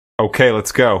Okay,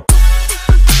 let's go.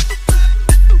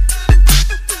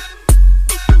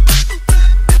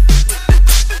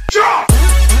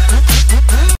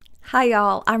 Hi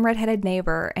y'all, I'm Redheaded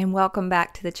Neighbor and welcome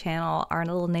back to the channel, our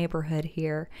little neighborhood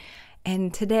here.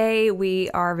 And today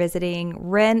we are visiting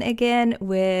REN again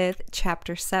with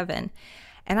chapter 7.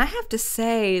 And I have to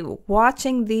say,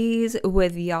 watching these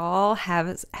with y'all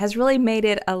has really made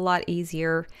it a lot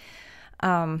easier.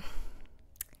 If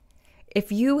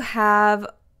you have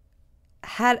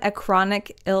had a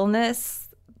chronic illness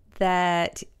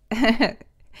that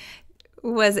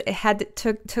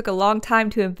took a long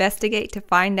time to investigate to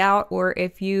find out, or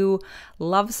if you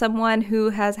love someone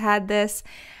who has had this,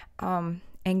 and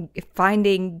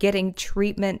getting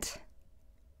treatment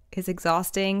is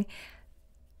exhausting,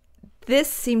 this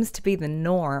seems to be the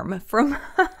norm from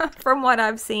from what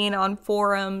I've seen on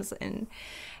forums and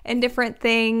different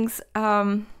things.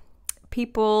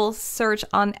 People search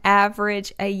on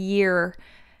average a year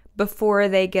before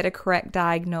they get a correct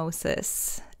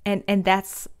diagnosis. And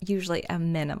that's usually a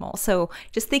minimal. So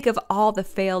just think of all the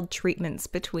failed treatments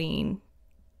between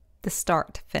the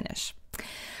start to finish.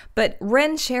 But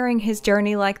Ren sharing his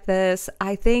journey like this,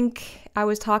 I think I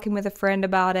was talking with a friend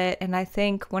about it, and I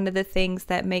think one of the things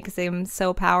that makes him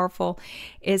so powerful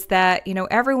is that, you know,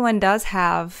 everyone does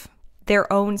have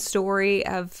their own story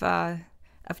of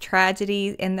tragedy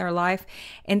in their life.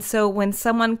 And so when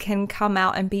someone can come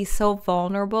out and be so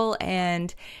vulnerable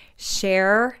and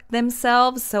share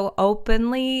themselves so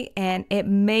openly, and it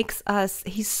makes us,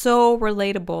 he's so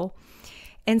relatable.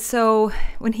 And so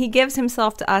when he gives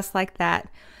himself to us like that,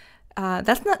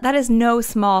 that is no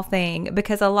small thing,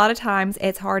 because a lot of times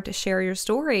it's hard to share your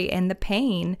story and the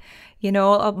pain. You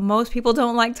know, most people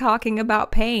don't like talking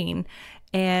about pain.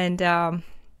 And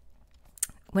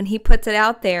when he puts it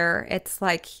out there, it's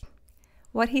like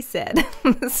what he said.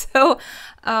 So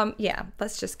yeah,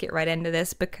 let's just get right into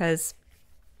this because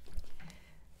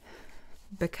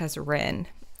Ren,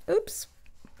 oops,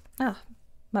 oh,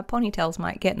 my ponytails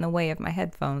might get in the way of my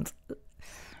headphones.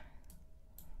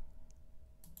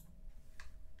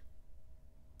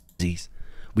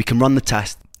 We can run the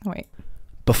test. Wait.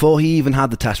 Before he even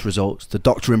had the test results, the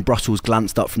doctor in Brussels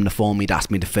glanced up from the form he'd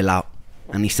asked me to fill out,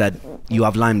 and he said, "You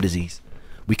have Lyme disease.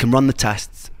 We can run the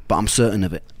tests, but I'm certain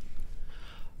of it."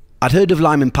 I'd heard of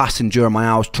Lyme in passing during my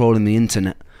hours trawling the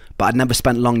internet, but I'd never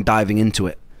spent long diving into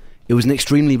it. It was an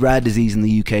extremely rare disease in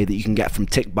the UK that you can get from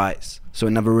tick bites, so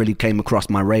it never really came across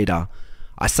my radar.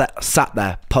 I sat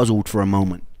there, puzzled for a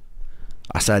moment.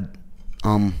 I said,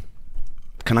 can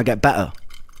I get better?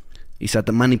 He said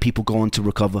that many people go on to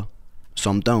recover,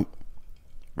 some don't.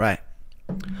 Right.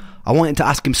 I wanted to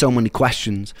ask him so many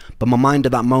questions, but my mind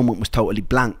at that moment was totally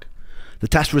blank. The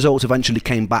test results eventually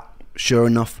came back, sure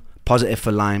enough, positive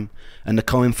for Lyme, and the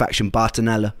co-infection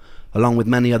Bartonella, along with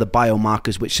many other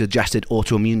biomarkers which suggested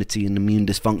autoimmunity and immune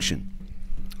dysfunction.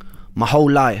 My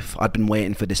whole life I'd been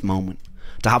waiting for this moment,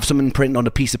 to have something printed on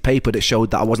a piece of paper that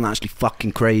showed that I wasn't actually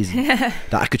fucking crazy,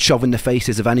 that I could shove in the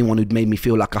faces of anyone who'd made me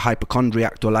feel like a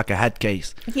hypochondriac or like a head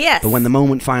case. Yes. But when the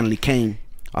moment finally came,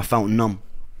 I felt numb.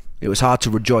 It was hard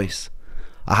to rejoice.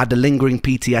 I had the lingering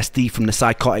PTSD from the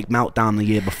psychotic meltdown the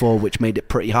year before, which made it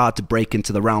pretty hard to break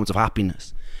into the realms of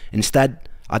happiness. Instead,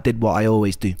 I did what I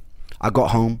always do. I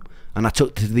got home and I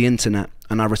took to the internet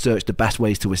and I researched the best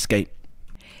ways to escape.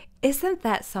 Isn't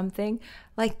that something?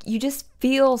 Like, you just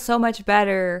feel so much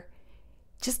better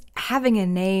just having a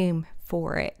name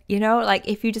for it, you know, like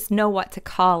if you just know what to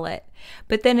call it.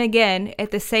 But then again,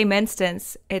 at the same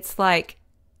instance, it's like,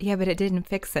 yeah, but it didn't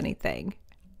fix anything.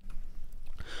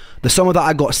 The summer that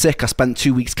I got sick, I spent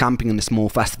 2 weeks camping in a small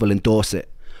festival in Dorset.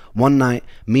 One night,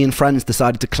 me and friends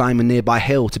decided to climb a nearby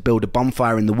hill to build a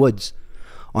bonfire in the woods.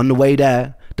 On the way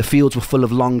there, the fields were full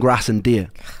of long grass and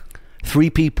deer. 3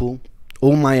 people,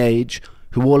 all my age,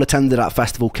 who all attended that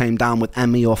festival, came down with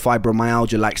ME or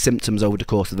fibromyalgia-like symptoms over the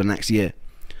course of the next year.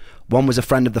 One was a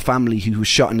friend of the family who was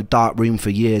shut in a dark room for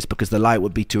years because the light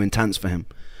would be too intense for him.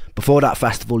 Before that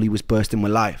festival, he was bursting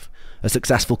with life, a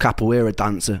successful capoeira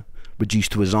dancer,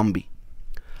 reduced to a zombie.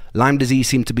 Lyme disease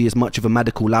seemed to be as much of a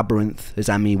medical labyrinth as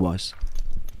ME was.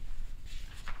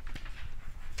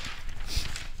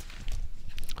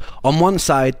 On one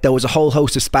side, there was a whole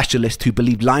host of specialists who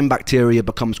believed Lyme bacteria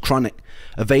becomes chronic,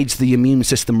 evades the immune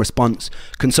system response,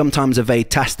 can sometimes evade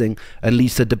testing, and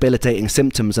leads to debilitating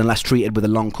symptoms unless treated with a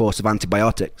long course of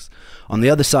antibiotics. On the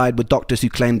other side were doctors who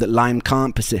claimed that Lyme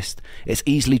can't persist. It's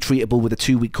easily treatable with a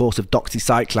 2-week course of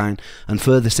doxycycline, and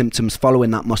further symptoms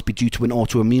following that must be due to an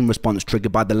autoimmune response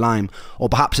triggered by the Lyme, or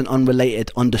perhaps an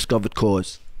unrelated, undiscovered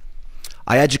cause.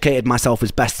 I educated myself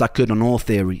as best I could on all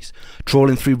theories,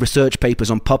 trawling through research papers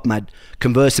on PubMed,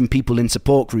 conversing people in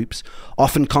support groups,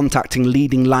 often contacting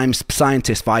leading Lyme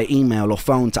scientists via email or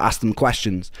phone to ask them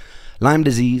questions. Lyme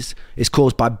disease is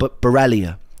caused by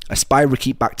Borrelia, a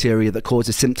spirochete bacteria that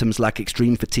causes symptoms like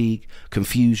extreme fatigue,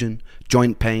 confusion,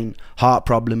 joint pain, heart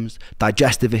problems,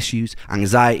 digestive issues,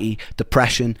 anxiety,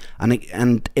 depression,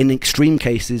 and in extreme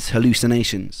cases,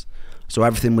 hallucinations. So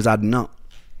everything was adding up.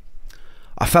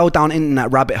 I fell down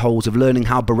internet rabbit holes of learning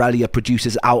how Borrelia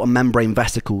produces outer membrane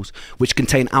vesicles, which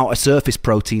contain outer surface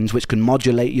proteins which can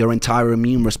modulate your entire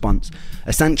immune response,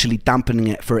 essentially dampening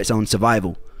it for its own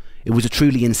survival. It was a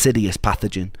truly insidious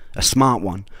pathogen, a smart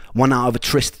one out of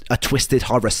a twisted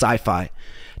horror sci-fi.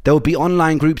 There would be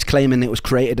online groups claiming it was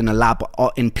created in a lab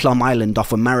in Plum Island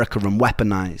off America and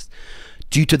weaponized.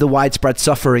 Due to the widespread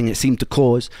suffering it seemed to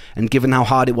cause, and given how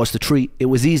hard it was to treat, it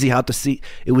was easy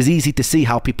to see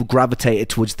how people gravitated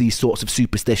towards these sorts of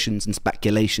superstitions and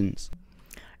speculations.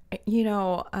 You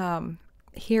know,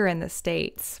 here in the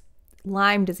States,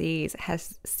 Lyme disease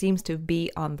seems to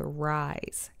be on the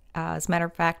rise. As a matter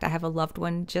of fact, I have a loved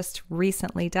one just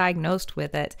recently diagnosed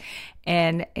with it,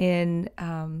 and in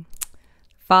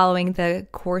following the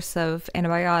course of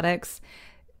antibiotics,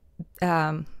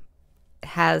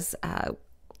 has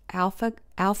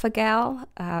alpha-gal,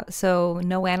 so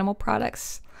no animal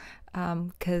products,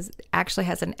 because actually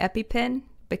has an EpiPen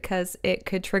because it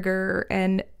could trigger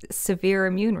a severe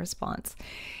immune response.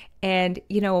 And,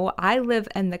 you know, I live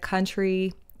in the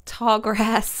country, tall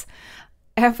grass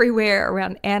everywhere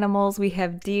around animals. We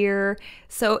have deer.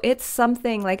 So it's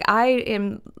something like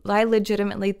I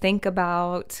legitimately think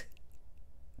about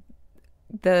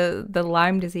the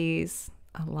Lyme disease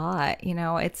a lot. You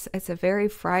know, it's a very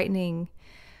frightening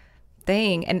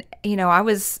thing. And, you know, I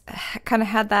kind of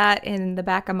had that in the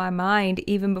back of my mind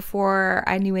even before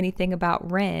I knew anything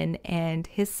about REN and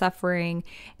his suffering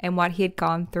and what he had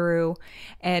gone through.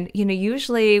 And, you know,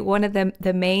 usually one of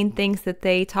the main things that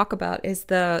they talk about is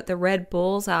the red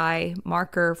bullseye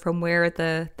marker from where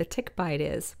the tick bite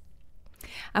is.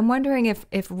 I'm wondering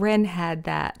if REN had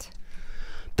that.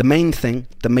 The main thing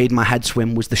that made my head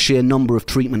swim was the sheer number of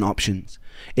treatment options,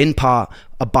 in part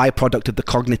a byproduct of the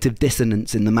cognitive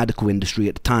dissonance in the medical industry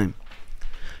at the time.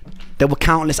 There were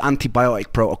countless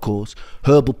antibiotic protocols,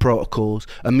 herbal protocols,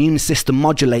 immune system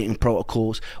modulating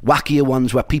protocols, wackier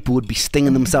ones where people would be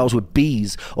stinging themselves with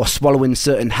bees or swallowing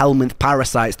certain helminth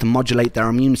parasites to modulate their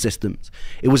immune systems.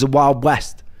 It was a wild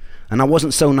west, and I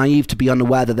wasn't so naive to be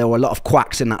unaware that there were a lot of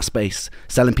quacks in that space,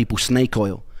 selling people snake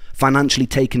oil, financially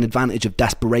taking advantage of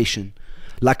desperation.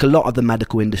 Like a lot of the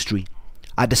medical industry,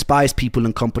 I despise people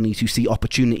and companies who see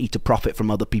opportunity to profit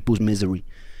from other people's misery.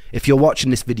 If you're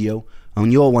watching this video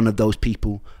and you're one of those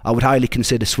people, I would highly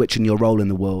consider switching your role in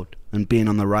the world and being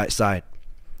on the right side.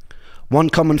 One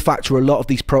common factor a lot of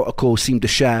these protocols seem to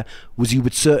share was you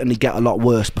would certainly get a lot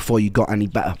worse before you got any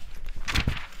better.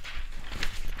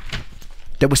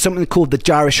 There was something called the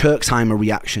Jarisch-Herxheimer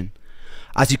reaction.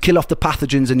 As you kill off the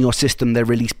pathogens in your system, they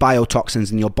release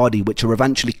biotoxins in your body, which are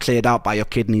eventually cleared out by your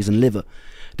kidneys and liver.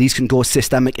 These can cause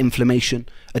systemic inflammation,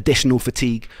 additional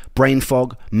fatigue, brain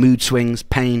fog, mood swings,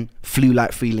 pain,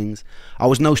 flu-like feelings. I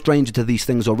was no stranger to these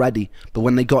things already, but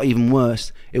when they got even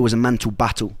worse, it was a mental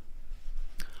battle.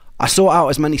 I sought out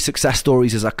as many success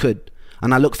stories as I could,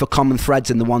 and I looked for common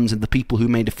threads in the ones of the people who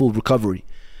made a full recovery.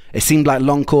 It seemed like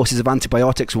long courses of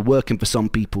antibiotics were working for some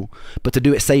people, but to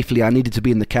do it safely I needed to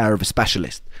be in the care of a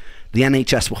specialist. The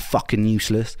NHS were fucking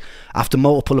useless. After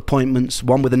multiple appointments,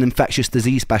 one with an infectious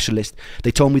disease specialist,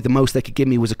 they told me the most they could give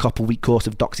me was a couple-week course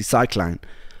of doxycycline.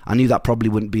 I knew that probably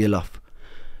wouldn't be enough.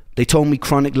 They told me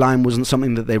chronic Lyme wasn't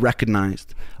something that they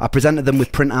recognised. I presented them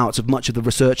with printouts of much of the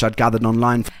research I'd gathered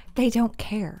online. They don't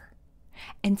care.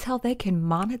 Until they can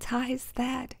monetize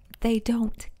that, they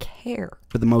don't care.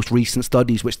 For the most recent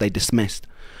studies, which they dismissed.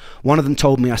 One of them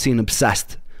told me I seemed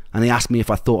obsessed, and they asked me if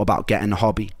I thought about getting a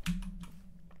hobby.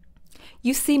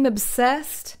 You seem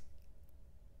obsessed?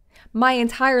 My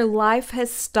entire life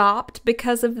has stopped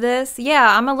because of this?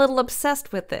 Yeah, I'm a little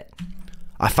obsessed with it.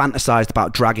 I fantasized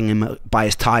about dragging him by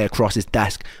his tie across his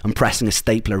desk and pressing a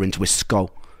stapler into his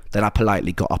skull. Then I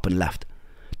politely got up and left.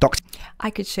 I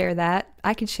could share that.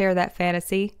 I could share that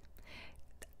fantasy.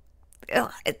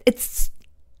 It's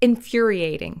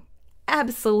infuriating.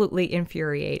 Absolutely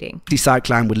infuriating.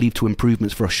 Doxycycline would lead to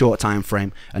improvements for a short time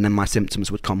frame, and then my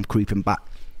symptoms would come creeping back.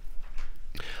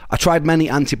 I tried many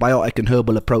antibiotic and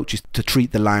herbal approaches to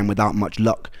treat the Lyme without much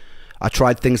luck. I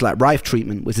tried things like Rife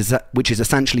treatment, which is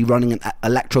essentially running an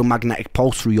electromagnetic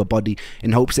pulse through your body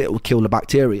in hopes that it will kill the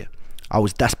bacteria. I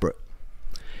was desperate.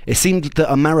 It seemed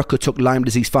that America took Lyme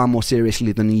disease far more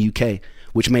seriously than the UK,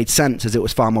 which made sense as it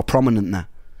was far more prominent there.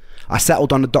 I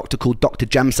settled on a doctor called Dr.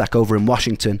 Jemsak over in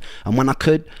Washington, and when I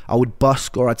could, I would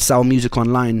busk or I'd sell music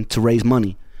online to raise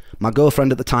money. My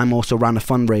girlfriend at the time also ran a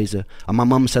fundraiser, and my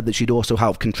mum said that she'd also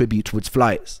help contribute towards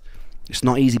flights. It's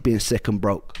not easy being sick and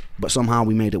broke, but somehow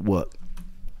we made it work.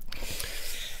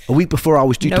 A week before I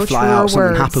was due to fly out,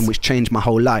 something happened which changed my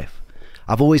whole life.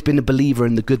 I've always been a believer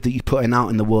in the good that you're putting out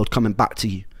in the world coming back to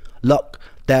you. Luck,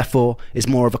 therefore, is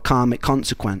more of a karmic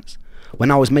consequence. When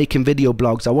I was making video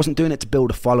blogs, I wasn't doing it to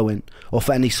build a following or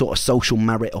for any sort of social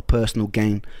merit or personal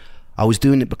gain. I was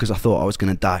doing it because I thought I was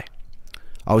going to die.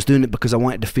 I was doing it because I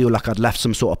wanted to feel like I'd left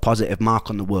some sort of positive mark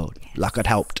on the world, like I'd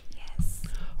helped.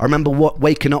 I remember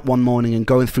waking up one morning and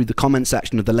going through the comment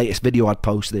section of the latest video I'd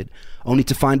posted, only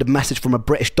to find a message from a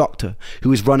British doctor who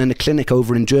was running a clinic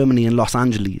over in Germany in Los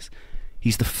Angeles. He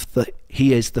is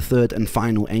the third and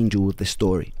final angel of this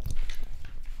story.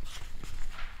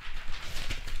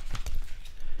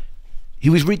 He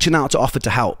was reaching out to offer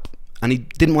to help, and he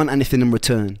didn't want anything in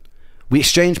return. We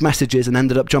exchanged messages and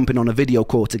ended up jumping on a video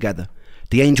call together.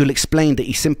 The angel explained that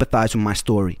he sympathised with my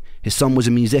story. His son was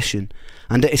a musician,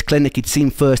 and at his clinic he'd seen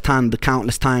firsthand the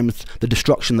countless times the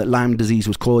destruction that Lyme disease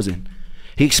was causing.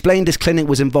 He explained his clinic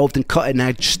was involved in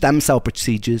cutting-edge stem cell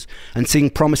procedures and seeing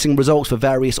promising results for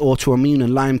various autoimmune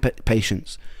and Lyme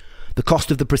patients. The cost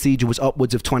of the procedure was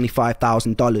upwards of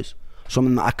 $25,000,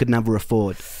 something that I could never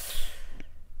afford.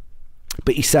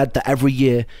 But he said that every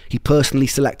year he personally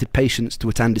selected patients to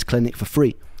attend his clinic for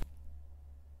free.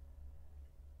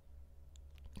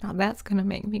 Now that's going to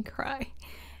make me cry.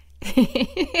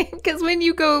 Because when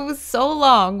you go so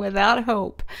long without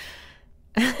hope.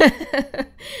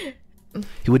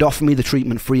 He would offer me the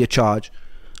treatment free of charge.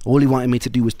 All he wanted me to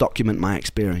do was document my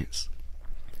experience.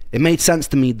 It made sense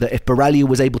to me that if Borrelia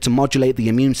was able to modulate the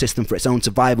immune system for its own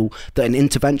survival, that an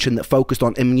intervention that focused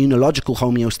on immunological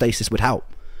homeostasis would help.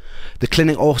 The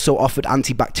clinic also offered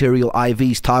antibacterial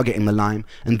IVs targeting the Lyme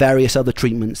and various other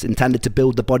treatments intended to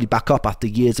build the body back up after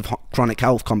years of chronic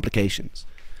health complications.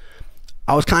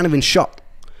 I was kind of in shock.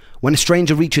 When a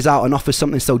stranger reaches out and offers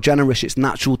something so generous, it's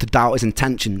natural to doubt his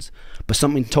intentions, but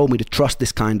something told me to trust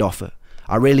this kind offer.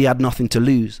 I really had nothing to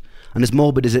lose, and as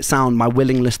morbid as it sounded, my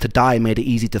willingness to die made it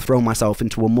easy to throw myself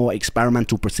into a more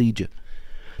experimental procedure.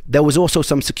 There was also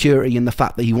some security in the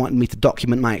fact that he wanted me to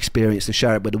document my experience and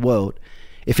share it with the world.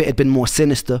 If it had been more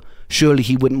sinister, surely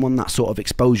he wouldn't want that sort of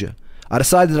exposure. I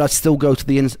decided that I'd still go to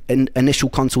the initial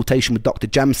consultation with Dr.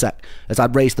 Jemsak as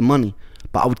I'd raised the money,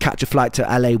 but I would catch a flight to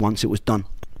LA once it was done.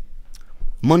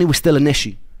 Money was still an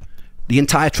issue. The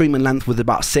entire treatment length was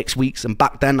about 6 weeks, and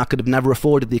back then I could have never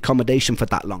afforded the accommodation for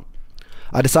that long.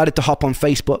 I decided to hop on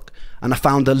Facebook, and I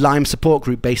found a Lyme support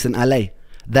group based in LA.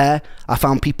 There, I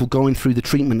found people going through the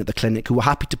treatment at the clinic who were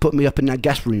happy to put me up in their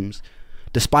guest rooms.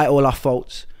 Despite all our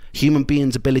faults, human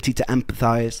beings' ability to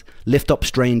empathise, lift up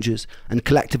strangers, and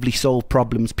collectively solve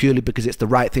problems purely because it's the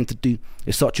right thing to do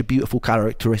is such a beautiful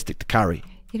characteristic to carry.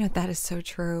 You know, that is so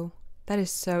true. That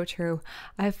is so true.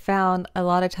 I've found a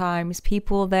lot of times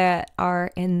people that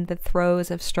are in the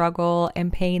throes of struggle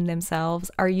and pain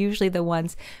themselves are usually the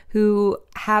ones who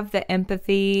have the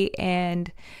empathy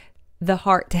and the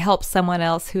heart to help someone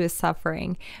else who is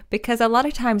suffering. Because a lot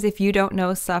of times if you don't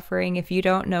know suffering, if you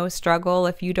don't know struggle,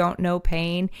 if you don't know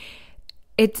pain,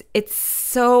 it's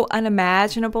so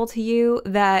unimaginable to you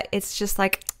that it's just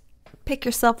like, pick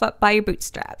yourself up by your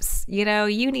bootstraps. You know,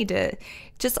 you need to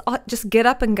just get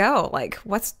up and go. Like,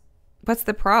 what's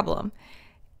the problem?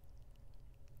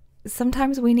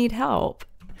 Sometimes we need help.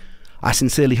 I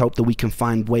sincerely hope that we can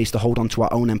find ways to hold on to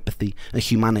our own empathy and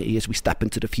humanity as we step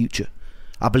into the future.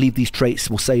 I believe these traits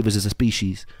will save us as a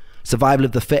species. Survival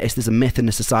of the fittest is a myth in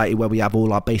a society where we have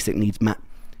all our basic needs met.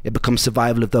 It becomes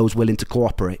survival of those willing to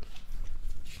cooperate.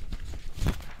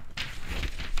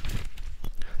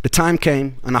 The time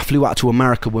came and I flew out to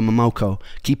America with Momoko,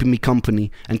 keeping me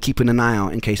company and keeping an eye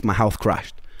out in case my health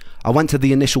crashed. I went to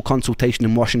the initial consultation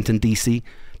in Washington, D.C.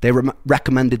 They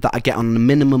recommended that I get on a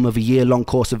minimum of a year-long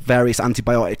course of various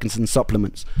antibiotics and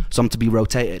supplements, some to be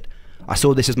rotated. I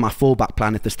saw this as my fallback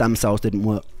plan if the stem cells didn't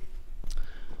work.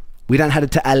 We then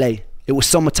headed to LA. It was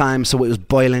summertime, so it was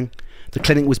boiling. The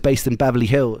clinic was based in Beverly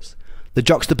Hills. The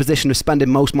juxtaposition of spending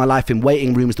most of my life in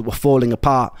waiting rooms that were falling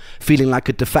apart, feeling like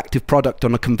a defective product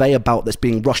on a conveyor belt that's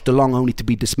being rushed along only to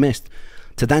be dismissed,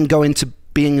 to then go into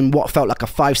being in what felt like a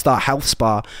 5-star health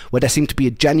spa where there seemed to be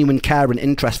a genuine care and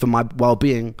interest for my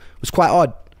well-being, was quite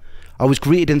odd. I was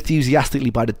greeted enthusiastically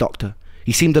by the doctor.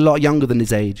 He seemed a lot younger than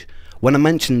his age. When I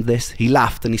mentioned this, he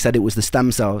laughed and he said it was the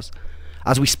stem cells.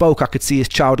 As we spoke, I could see his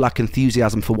childlike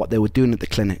enthusiasm for what they were doing at the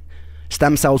clinic.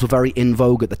 Stem cells were very in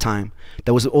vogue at the time.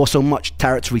 There was also much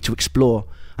territory to explore,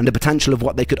 and the potential of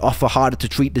what they could offer harder to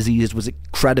treat diseases was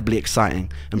incredibly exciting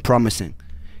and promising.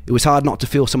 It was hard not to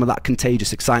feel some of that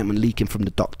contagious excitement leaking from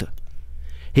the doctor.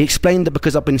 He explained that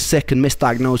because I've been sick and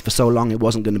misdiagnosed for so long, it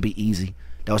wasn't going to be easy.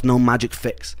 There was no magic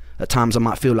fix. At times I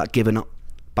might feel like giving up,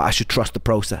 but I should trust the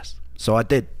process. So I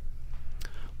did.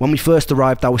 When we first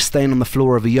arrived, I was staying on the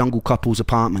floor of a young couple's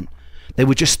apartment. They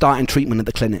were just starting treatment at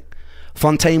the clinic.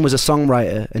 Fontaine was a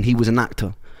songwriter and he was an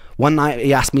actor. One night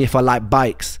he asked me if I liked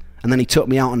bikes, and then he took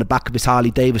me out on the back of his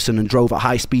Harley Davidson and drove at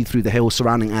high speed through the hills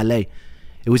surrounding LA.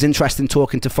 It was interesting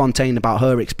talking to Fontaine about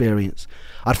her experience.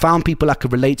 I'd found people I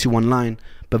could relate to online,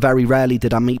 but very rarely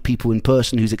did I meet people in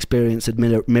person whose experience had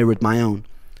mirrored my own.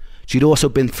 She'd also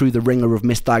been through the ringer of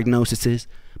misdiagnoses,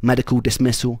 medical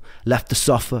dismissal, left to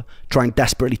suffer, trying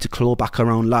desperately to claw back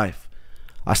her own life.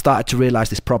 I started to realise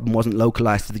this problem wasn't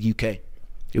localised to the UK.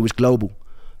 It was global.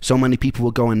 So many people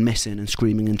were going missing and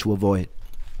screaming into a void.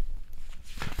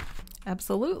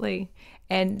 Absolutely.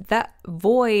 And that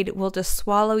void will just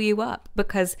swallow you up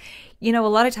because, you know, a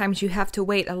lot of times you have to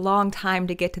wait a long time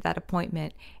to get to that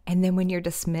appointment. And then when you're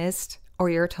dismissed or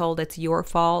you're told it's your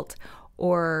fault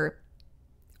or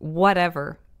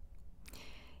whatever,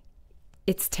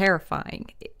 it's terrifying.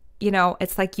 You know,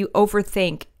 it's like you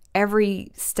overthink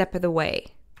every step of the way.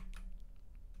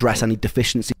 Address any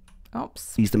deficiencies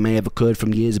Oops. that may have occurred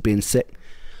from years of being sick.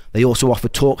 They also offer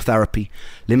talk therapy,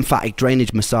 lymphatic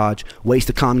drainage massage, ways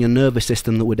to calm your nervous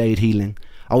system that would aid healing.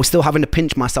 I was still having to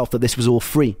pinch myself that this was all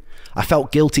free. I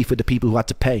felt guilty for the people who had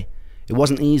to pay. It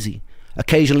wasn't easy.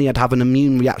 Occasionally I'd have an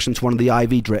immune reaction to one of the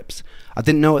IV drips. I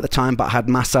didn't know at the time, but I had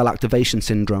mast cell activation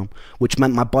syndrome, which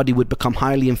meant my body would become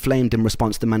highly inflamed in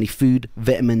response to many food,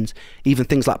 vitamins, even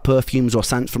things like perfumes or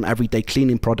scents from everyday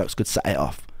cleaning products could set it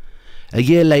off. A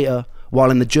year later, while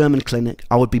in the German clinic,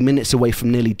 I would be minutes away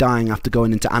from nearly dying after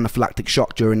going into anaphylactic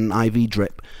shock during an IV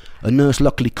drip. A nurse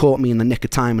luckily caught me in the nick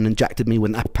of time and injected me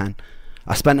with an EpiPen.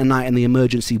 I spent a night in the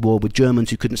emergency ward with Germans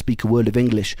who couldn't speak a word of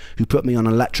English, who put me on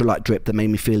an electrolyte drip that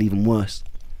made me feel even worse.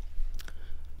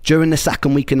 During the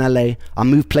second week in LA, I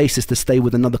moved places to stay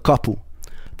with another couple.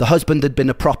 The husband had been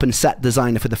a prop and set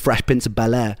designer for the Fresh Prince of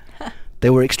Bel-Air. They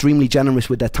were extremely generous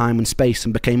with their time and space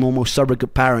and became almost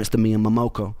surrogate parents to me and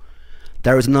Momoko.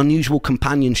 There is an unusual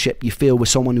companionship you feel with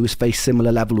someone who has faced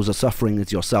similar levels of suffering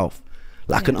as yourself,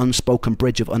 like an unspoken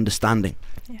bridge of understanding.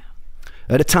 Yeah.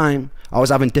 At the time, I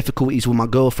was having difficulties with my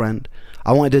girlfriend.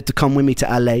 I wanted her to come with me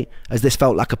to LA, as this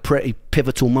felt like a pretty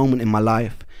pivotal moment in my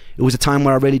life. It was a time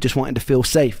where I really just wanted to feel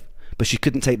safe, but she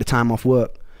couldn't take the time off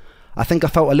work. I think I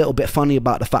felt a little bit funny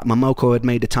about the fact Momoko had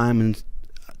made the time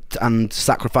and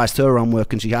sacrificed her own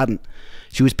work and she hadn't.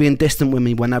 She was being distant with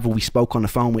me whenever we spoke on the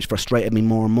phone, which frustrated me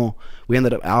more and more. We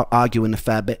ended up arguing a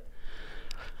fair bit.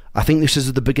 I think this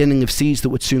is the beginning of seeds that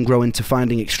would soon grow into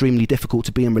finding it extremely difficult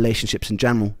to be in relationships in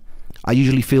general. I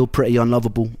usually feel pretty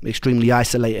unlovable, extremely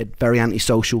isolated, very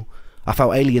antisocial. I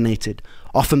felt alienated,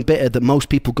 often bitter that most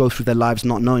people go through their lives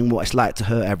not knowing what it's like to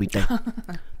hurt every day,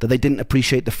 that they didn't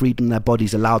appreciate the freedom their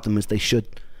bodies allowed them as they should.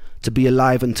 To be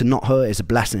alive and to not hurt is a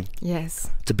blessing. Yes.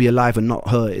 To be alive and not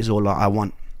hurt is all I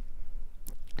want.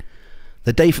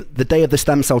 The day of the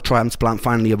stem cell transplant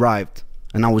finally arrived,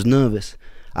 and I was nervous,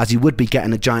 as you would be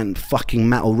getting a giant fucking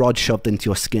metal rod shoved into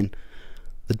your skin.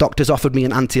 The doctors offered me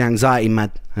an anti-anxiety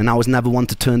med, and I was never one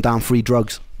to turn down free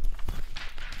drugs.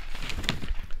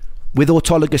 With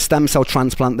autologous stem cell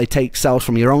transplant, they take cells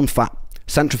from your own fat,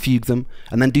 centrifuge them,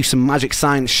 and then do some magic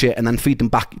science shit and then feed them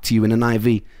back to you in an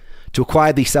IV. To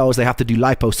acquire these cells, they have to do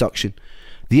liposuction.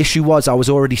 The issue was I was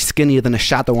already skinnier than a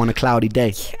shadow on a cloudy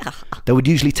day. Yeah. They would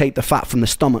usually take the fat from the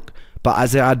stomach, but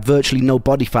as I had virtually no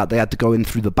body fat, they had to go in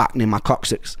through the back near my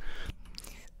coccyx.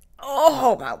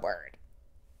 Oh, my word.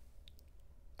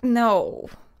 No.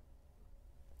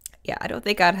 Yeah, I don't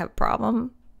think I'd have a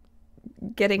problem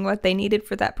getting what they needed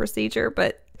for that procedure,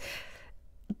 but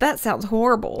that sounds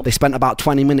horrible. They spent about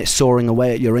 20 minutes sawing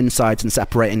away at your insides and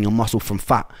separating your muscle from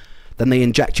fat. Then they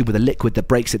inject you with a liquid that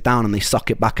breaks it down and they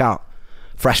suck it back out,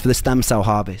 fresh for the stem cell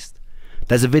harvest.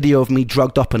 There's a video of me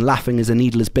drugged up and laughing as a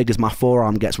needle as big as my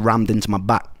forearm gets rammed into my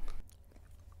back.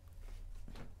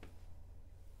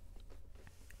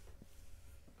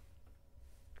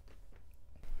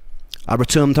 I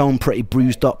returned home pretty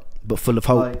bruised up, but full of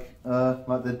hope.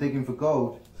 Like they're digging for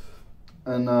gold.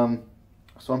 And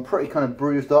so I'm pretty kind of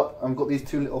bruised up. I've got these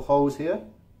two little holes here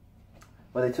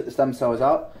where they took the stem cells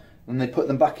out and they put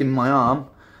them back in my arm.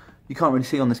 You can't really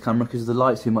see on this camera because the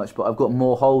light's too much, but I've got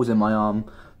more holes in my arm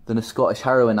than a Scottish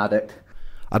heroin addict.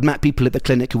 I'd met people at the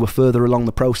clinic who were further along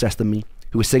the process than me,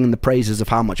 who were singing the praises of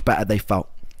how much better they felt.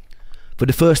 For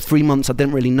the first 3 months I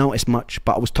didn't really notice much,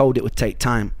 but I was told it would take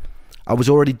time. I was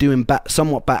already doing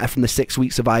somewhat better from the 6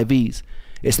 weeks of IVs.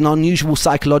 It's an unusual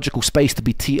psychological space to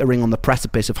be teetering on the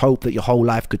precipice of hope that your whole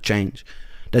life could change.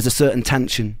 There's a certain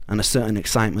tension and a certain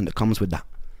excitement that comes with that.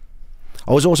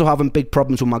 I was also having big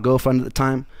problems with my girlfriend at the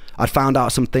time. I'd found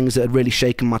out some things that had really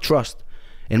shaken my trust.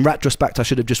 In retrospect, I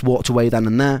should have just walked away then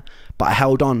and there, but I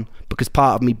held on because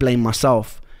part of me blamed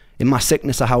myself. In my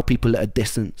sickness, I held people at a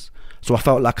distance, so I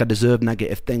felt like I deserved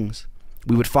negative things.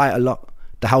 We would fight a lot.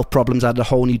 The health problems added a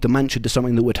whole new dimension to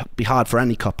something that would be hard for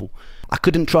any couple. I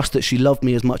couldn't trust that she loved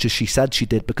me as much as she said she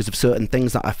did because of certain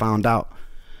things that I found out.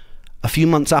 A few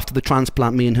months after the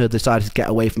transplant, me and her decided to get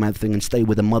away from everything and stay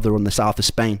with a mother on the south of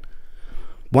Spain.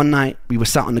 One night, we were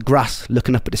sat on the grass,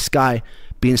 looking up at the sky,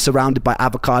 being surrounded by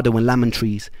avocado and lemon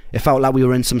trees. It felt like we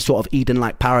were in some sort of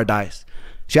Eden-like paradise.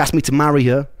 She asked me to marry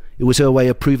her. It was her way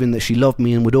of proving that she loved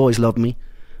me and would always love me.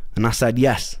 And I said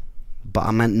yes, but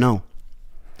I meant no.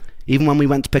 Even when we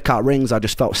went to pick out rings, I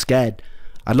just felt scared.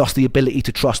 I lost the ability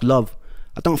to trust love.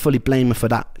 I don't fully blame her for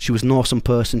that. She was an awesome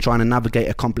person trying to navigate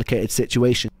a complicated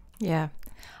situation. Yeah.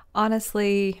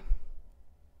 Honestly,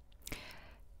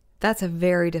 that's a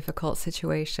very difficult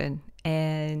situation.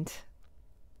 And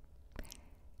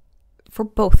for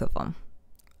both of them.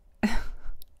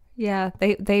 Yeah,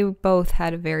 they both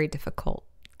had a very difficult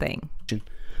thing.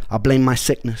 I blame my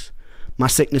sickness. My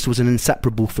sickness was an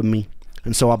inseparable from me,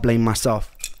 and so I blame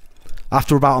myself.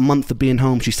 After about a month of being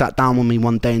home, she sat down with me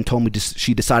one day and told me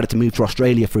she decided to move to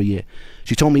Australia for a year.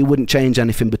 She told me it wouldn't change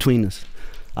anything between us.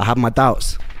 I had my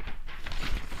doubts.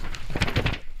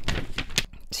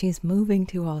 She's moving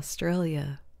to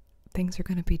Australia. Things are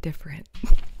going to be different.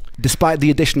 Despite the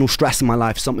additional stress in my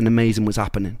life, something amazing was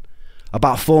happening.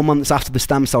 About 4 months after the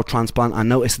stem cell transplant, I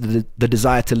noticed the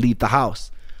desire to leave the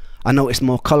house. I noticed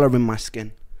more colour in my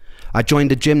skin. I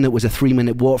joined a gym that was a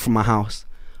 3-minute walk from my house.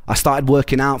 I started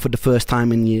working out for the first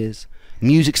time in years.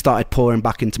 Music started pouring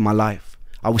back into my life.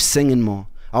 I was singing more.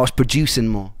 I was producing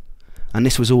more. And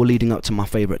this was all leading up to my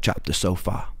favourite chapter so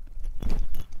far.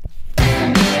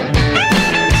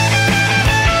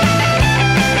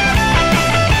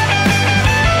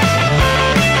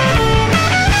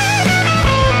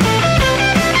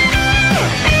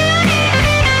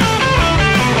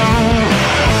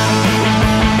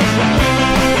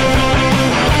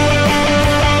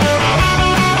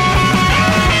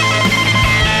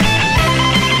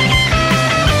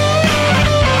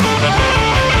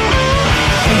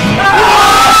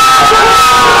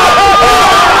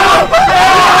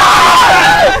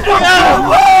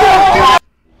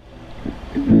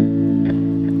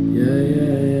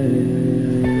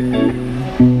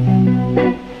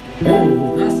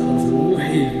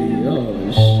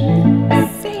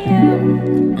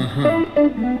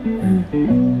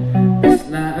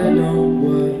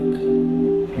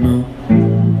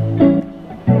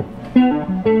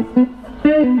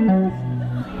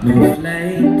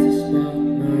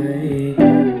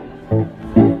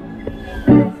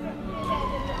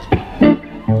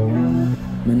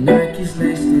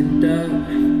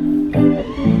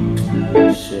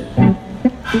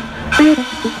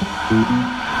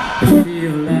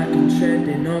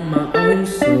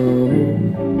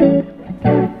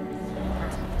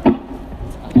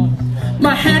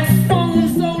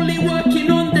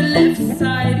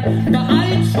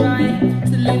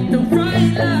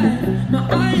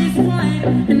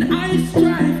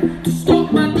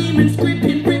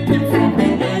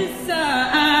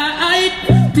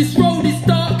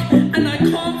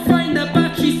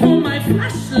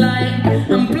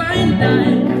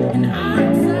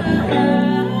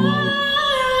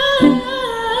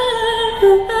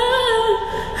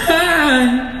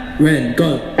 REN,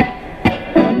 go.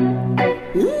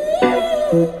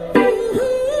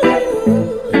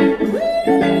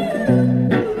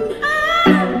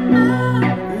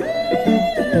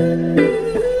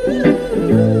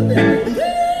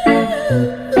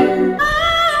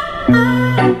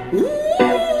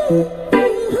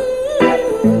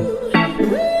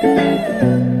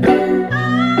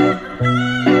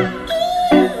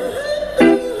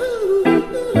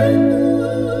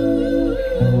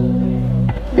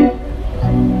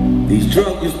 These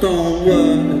drugs don't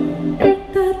work.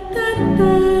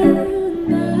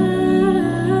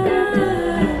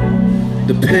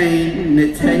 The pain,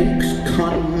 it takes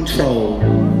control.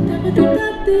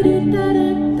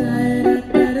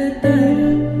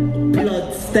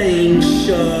 Blood-stained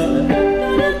shirt.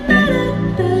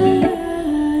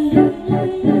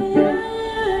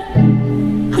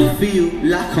 I feel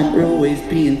like I'm always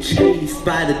being chased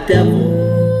by the devil.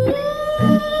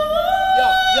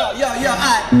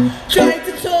 I try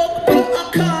to talk, but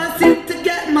I can't seem to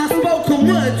get my spoken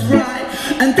words right,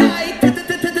 and I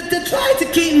try to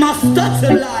keep my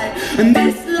stutter light. And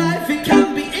this life, it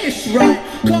can be ish, right?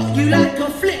 Cut you like a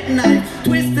flip knife,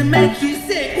 twist and make you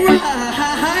sick,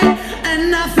 right?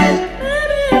 And I feel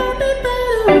maybe I'll be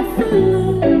better off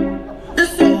alone. And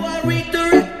so I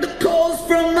redirect the calls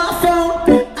from my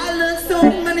phone. I learned so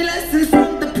many lessons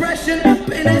from depression,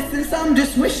 but in essence I'm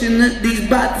just wishing that these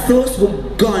bad thoughts were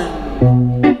gone.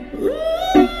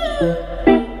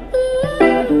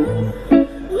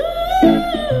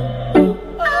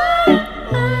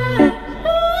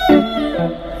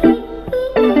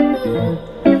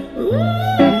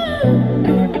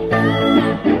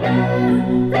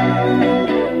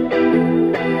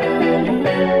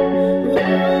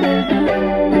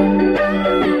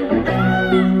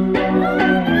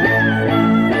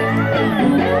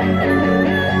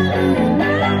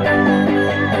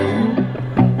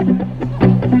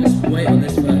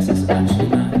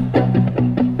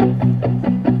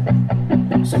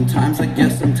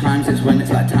 Sometimes it's when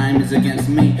it's like time is against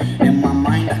me. In my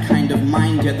mind I kind of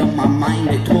mind, yeah, though my mind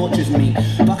it tortures me.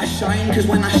 But I shine, cause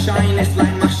when I shine it's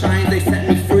like my shines, they set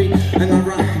me free. And I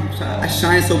rhyme, I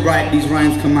shine so bright, these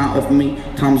rhymes come out of me.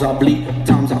 Times I bleed,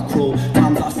 times I crawl,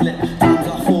 times I slip, times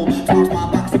I fall, times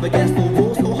my back's up against the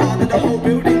wall so hard that the whole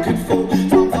building could fall.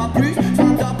 Times I bruise,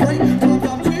 times I break, times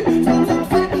I'm true, times I'm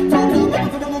fake, times I'm waiting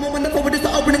for the moment when the forward is to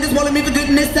open and just swallow me for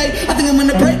goodness sake. I think I'm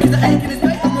gonna break cause the ache and it's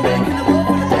fake. I'm awake in the world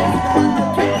full of days.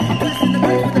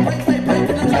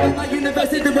 My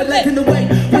universe is the leg in the way.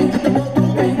 Wait at the world,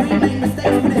 don't wait. We make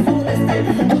mistakes when it's all at stake.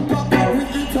 We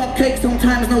eat our cake,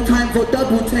 sometimes no time for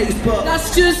double taste. But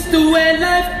that's just the way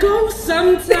life goes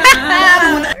sometimes.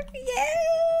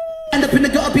 End up in the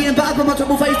gutter being bad, but my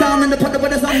trouble face down in the puddle where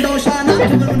the sun don't shine. I'm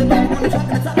coming on the back, on the track,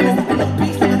 and the top, and it's not enough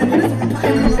peace. Like I live with this, I'm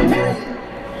packing and I'm praying.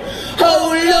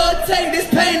 Oh Lord, take this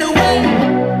pain away.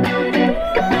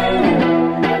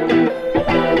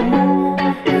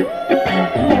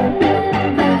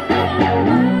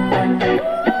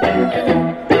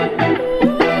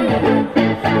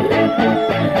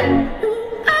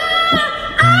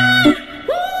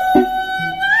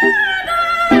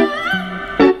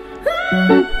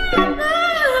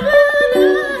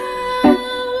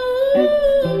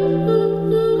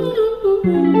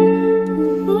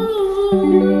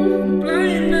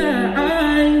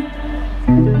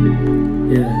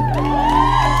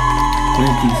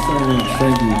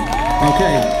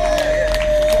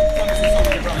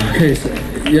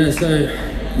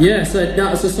 So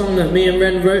that's a song that me and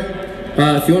Ren wrote.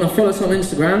 If you want to follow us on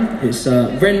Instagram, it's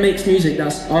Ren Makes Music,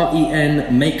 that's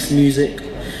REN Makes Music.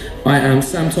 I am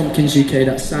Sam Tompkins UK,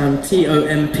 that's Sam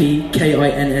TOMPKINS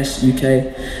UK.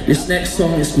 This next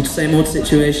song is called Same Old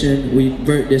Situation. We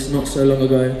wrote this not so long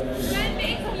ago.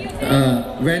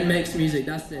 Ren Makes Music,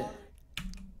 that's it.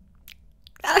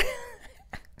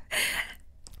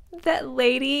 That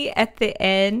lady at the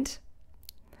end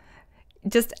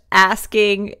just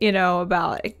asking,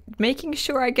 about making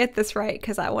sure I get this right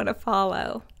because I want to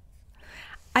follow.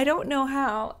 I don't know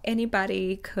how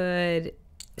anybody could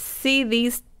see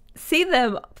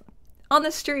them on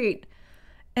the street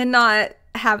and not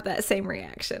have that same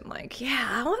reaction. Like, yeah,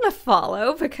 I want to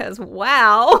follow because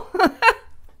wow.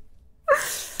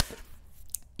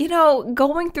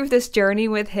 Going through this journey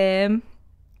with him,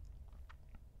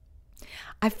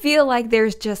 I feel like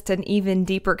there's just an even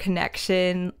deeper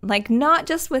connection, like not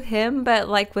just with him, but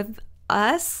like with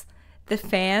us, the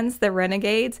fans, the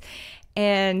renegades.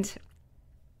 And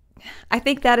I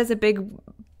think that is a big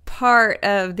part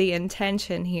of the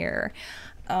intention here.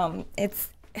 It's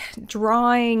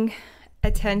drawing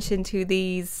attention to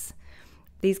these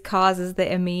causes,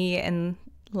 the ME and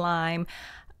Lyme.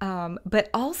 But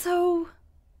also,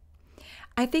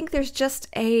 I think there's just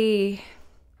a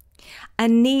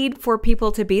need for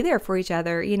people to be there for each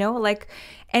other,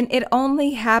 and it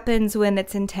only happens when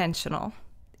it's intentional,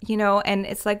 and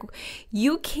it's like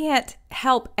you can't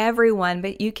help everyone,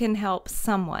 but you can help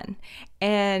someone,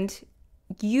 and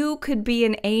you could be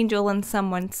an angel in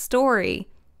someone's story,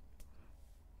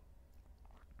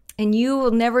 and you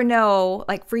will never know.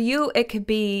 Like for you, it could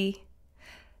be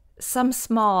some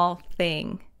small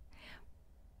thing,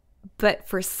 but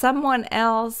for someone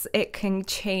else, it can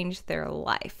change their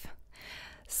life.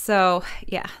 So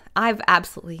yeah, I'm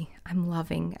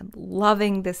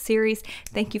loving this series.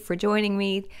 Thank you for joining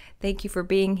me. Thank you for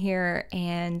being here.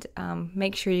 And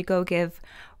make sure you go give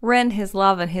Ren his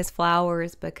love and his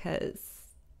flowers because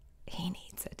he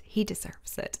needs it. He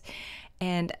deserves it.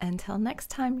 And until next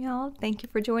time, y'all, thank you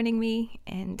for joining me.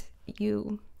 And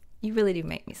you really do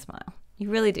make me smile. You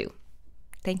really do.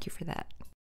 Thank you for that.